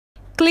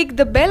Click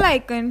the bell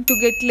icon to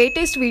get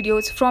latest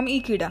videos from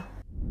Ekeeda.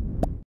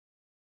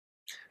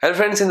 Hello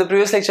friends, in the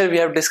previous lecture we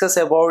have discussed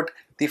about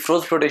the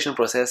froth flotation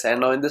process, and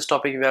now in this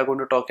topic we are going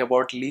to talk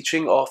about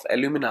leaching of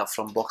alumina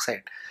from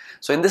bauxite.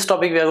 So in this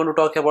topic we are going to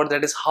talk about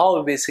that is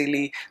how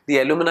basically the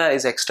alumina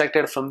is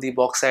extracted from the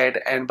bauxite,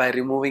 and by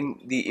removing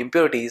the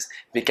impurities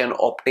we can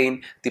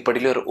obtain the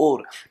particular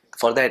ore.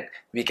 For that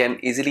we can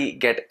easily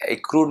get a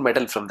crude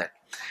metal from that.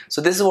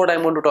 So this is what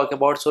I'm going to talk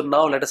about. So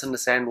now let us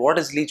understand what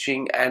is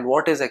leaching and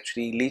what is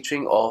actually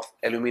leaching of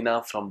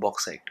alumina from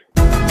bauxite.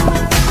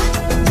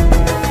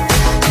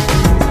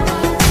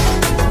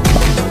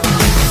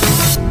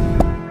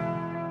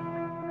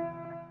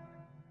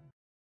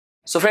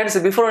 So friends,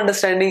 before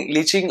understanding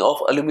leaching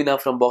of alumina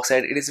from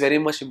bauxite, it is very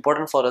much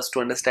important for us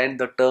to understand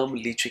the term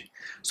leaching.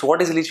 So what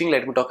is leaching?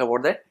 Let me talk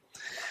about that.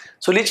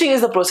 So leaching is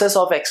the process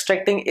of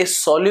extracting a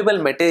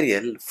soluble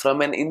material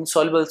from an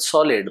insoluble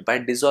solid by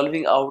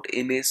dissolving out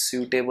in a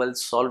suitable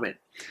solvent.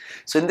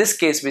 So in this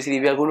case basically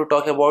we are going to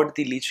talk about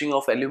the leaching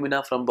of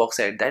alumina from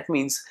bauxite. That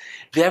means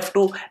we have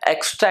to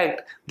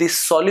extract the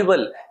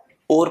soluble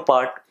ore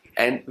part,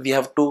 and we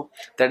have to,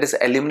 that is,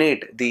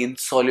 eliminate the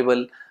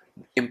insoluble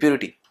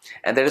impurity,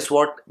 and that is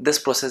what this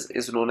process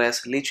is known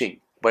as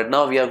leaching. But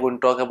now we are going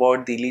to talk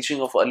about the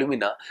leaching of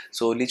alumina.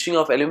 So leaching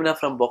of alumina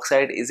from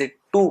bauxite is a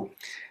two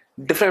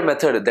different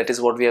method. That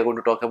is what we are going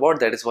to talk about.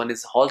 That is, one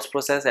is Hall's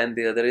process and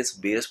the other is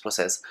Beer's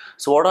process.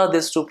 So what are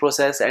these two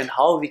processes and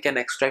how we can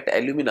extract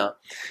alumina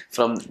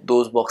from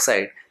those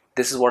bauxite?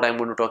 This is what I'm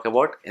going to talk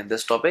about in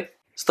this topic.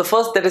 So the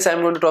first that is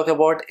I'm going to talk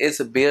about is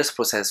Beer's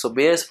process. So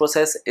Beer's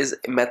process is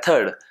a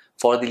method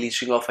for the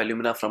leaching of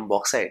alumina from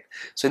bauxite.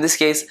 So in this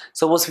case,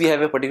 suppose we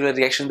have a particular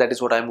reaction, that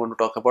is what I'm going to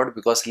talk about,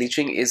 because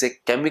leaching is a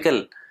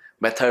chemical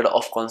method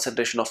of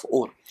concentration of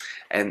ore,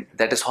 and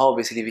that is how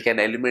basically we can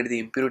eliminate the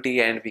impurity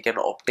and we can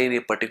obtain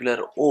a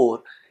particular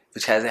ore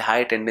which has a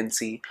high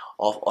tendency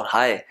of, or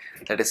high,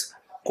 that is,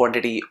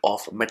 quantity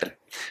of metal.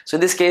 So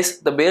in this case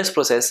the Beer's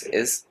process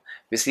is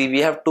basically we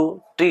have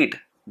to treat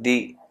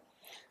the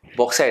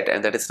bauxite,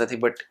 and that is nothing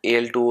but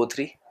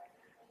Al2O3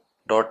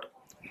 dot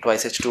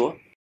twice H2O.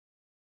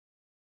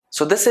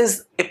 So this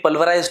is a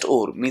pulverized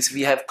ore, means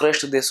we have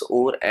crushed this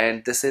ore,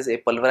 and this is a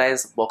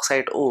pulverized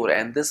bauxite ore,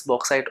 and this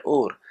bauxite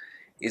ore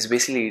is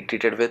basically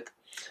treated with,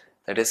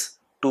 that is,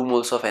 2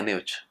 moles of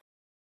NaOH.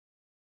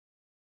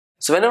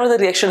 So whenever the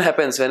reaction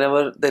happens with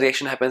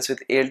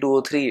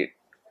Al2O3,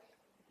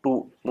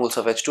 2 moles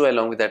of H2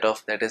 along with that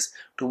of, that is,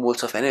 2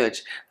 moles of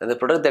NaOH, then the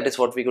product that is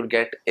what we could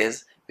get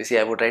is, basically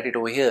I would write it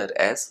over here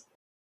as,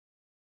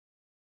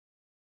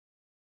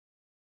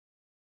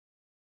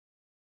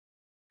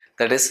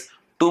 that is,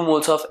 2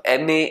 moles of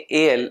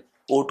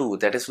NaAlO2,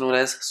 that is known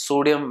as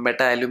sodium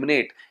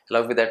metaaluminate,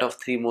 along with that of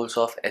 3 moles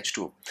of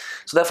H2.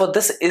 So therefore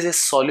this is a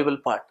soluble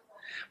part,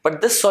 but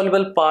this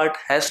soluble part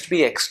has to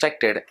be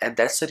extracted, and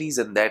that's the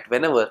reason that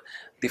whenever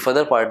the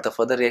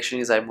further reaction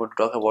is I'm going to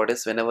talk about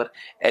is whenever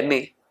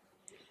NaAlO2,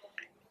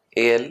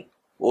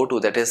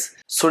 that is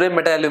sodium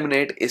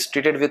metaaluminate, is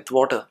treated with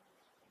water,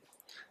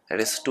 that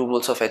is 2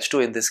 moles of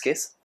H2 in this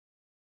case.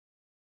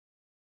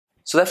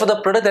 So therefore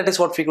the product that is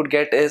what we could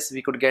get is,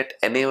 we could get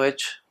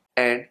NaOH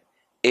and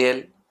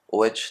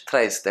AlOH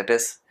thrice, that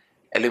is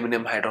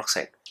aluminum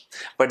hydroxide.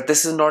 But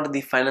this is not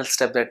the final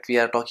step that we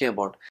are talking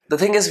about. The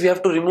thing is, we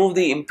have to remove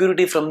the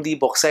impurity from the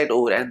bauxite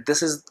ore, and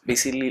this is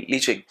basically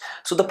leaching.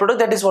 So the product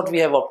that is what we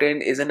have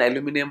obtained is an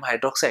aluminum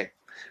hydroxide.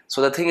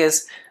 So the thing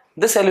is,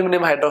 this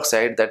aluminum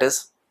hydroxide, that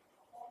is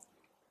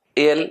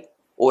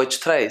AlOH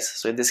thrice.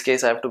 So in this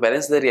case I have to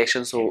balance the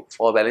reaction. So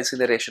for balancing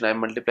the reaction I am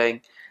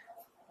multiplying,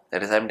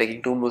 that is I am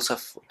taking 2 moles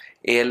of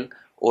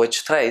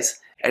AlOH thrice,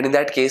 and in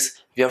that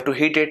case we have to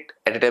heat it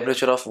at a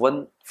temperature of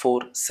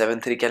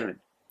 1473 Kelvin.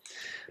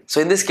 So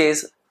in this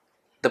case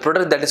the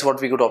product that is what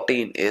we could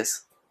obtain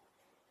is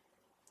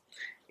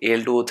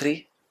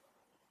Al2O3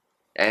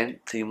 and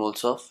 3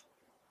 moles of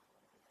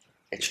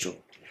H2.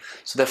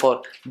 So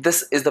therefore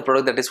this is the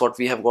product that is what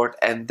we have got,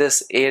 and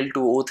this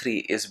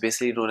Al2O3 is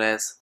basically known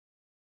as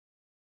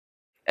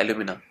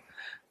alumina.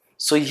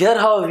 So here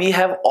how we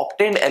have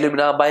obtained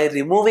alumina by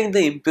removing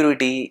the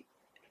impurity,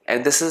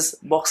 and this is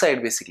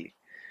bauxite basically.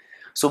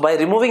 So by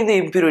removing the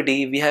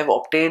impurity we have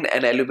obtained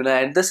an alumina,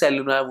 and this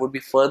alumina would be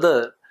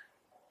further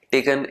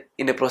taken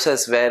in a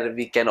process where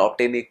we can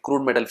obtain a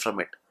crude metal from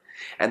it,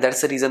 and that's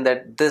the reason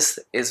that this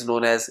is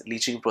known as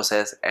leaching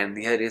process, and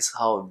here is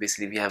how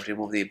basically we have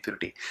removed the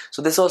impurity.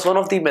 So this was one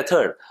of the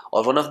method,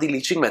 or one of the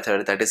leaching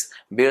method, that is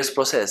Beer's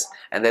process,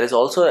 and there is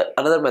also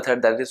another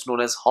method that is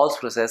known as Hall's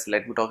process.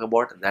 Let me talk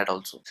about that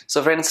also.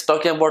 So friends,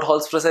 talking about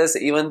Hall's process,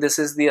 even this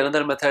is the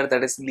another method,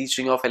 that is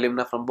leaching of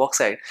alumina from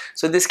bauxite.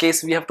 So in this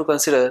case we have to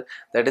consider,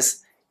 that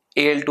is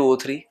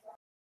Al2O3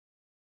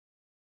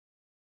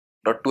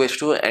 dot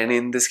 2H2, and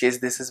in this case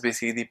this is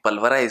basically the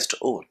pulverized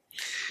ore.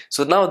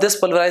 So now this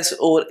pulverized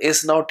ore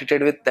is now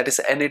treated with, that is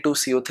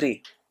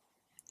Na2CO3.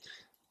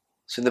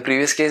 So in the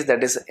previous case,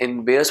 that is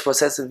in Beer's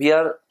process, we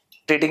are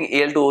treating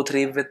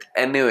Al2O3 with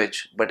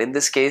NaOH, but in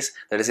this case,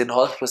 that is in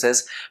Hall's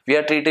process, we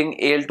are treating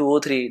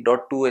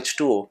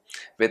Al2O3.2H2O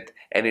with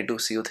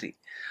Na2CO3.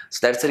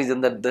 So that's the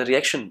reason that the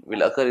reaction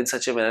will occur in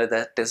such a manner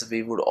that is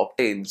we would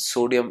obtain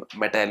sodium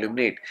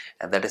meta-aluminate,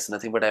 and that is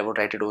nothing but I would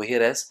write it over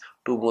here as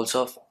 2 moles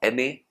of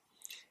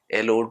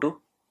NaLO2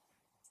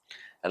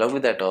 along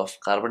with that of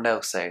carbon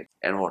dioxide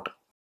and water.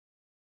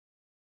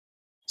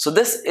 So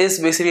this is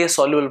basically a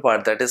soluble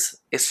part, that is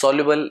a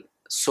soluble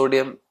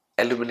sodium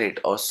aluminate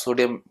or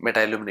sodium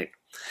meta-aluminate.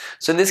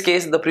 So in this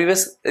case, the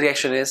previous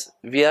reaction is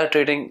we are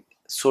treating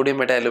sodium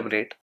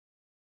meta-aluminate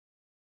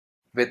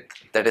with,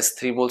 that is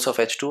 3 moles of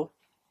H2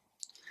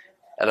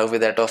 along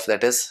with that of,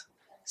 that is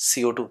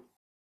CO2.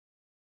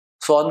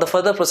 So on the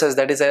further process,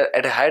 that is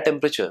at a higher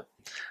temperature,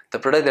 the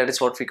product that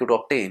is what we could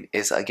obtain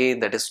is again,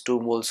 that is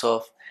 2 moles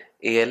of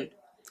AlOH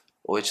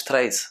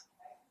thrice.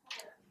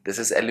 This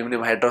is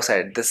aluminum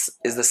hydroxide. This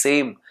is the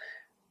same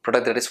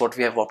product that is what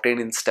we have obtained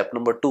in step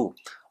number 2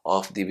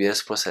 of the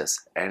Beer's process,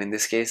 and in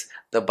this case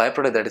the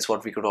byproduct that is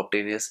what we could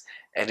obtain is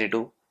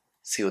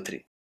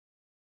Na2CO3.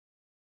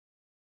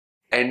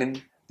 And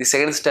in the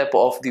second step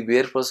of the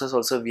Beer process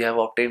also we have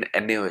obtained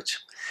NaOH.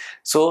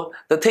 So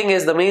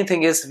the main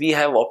thing is we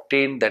have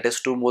obtained, that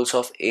is 2 moles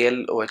of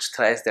AlOH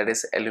thrice, that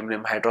is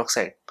aluminum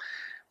hydroxide.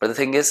 But the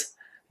thing is,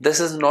 this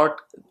is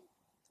not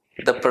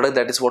the product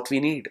that is what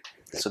we need.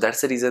 So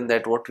that's the reason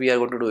that what we are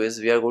going to do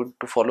is we are going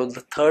to follow the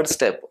third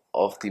step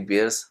of the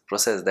Beer's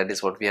process, that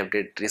is what we have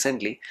did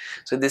recently.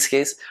 So in this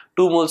case,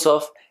 2 moles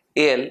of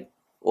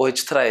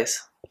AlOH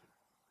thrice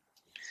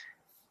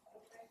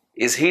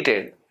is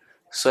heated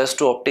so as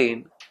to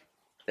obtain,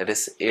 that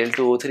is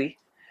Al2O3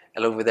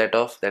 along with that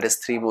of, that is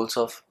 3 moles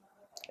of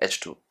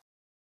H2.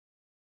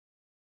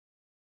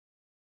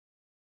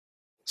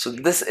 So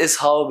this is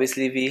how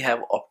basically we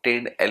have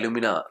obtained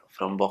alumina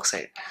from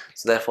bauxite.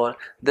 So therefore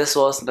this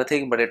was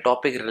nothing but a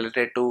topic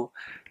related to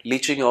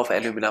leaching of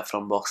alumina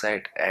from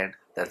bauxite, and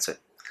that's it.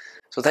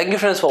 So thank you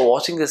friends for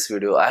watching this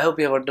video. I hope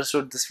you have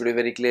understood this video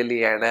very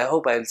clearly, and I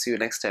hope I will see you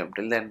next time.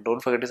 Till then, don't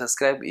forget to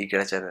subscribe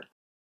Ekeeda channel.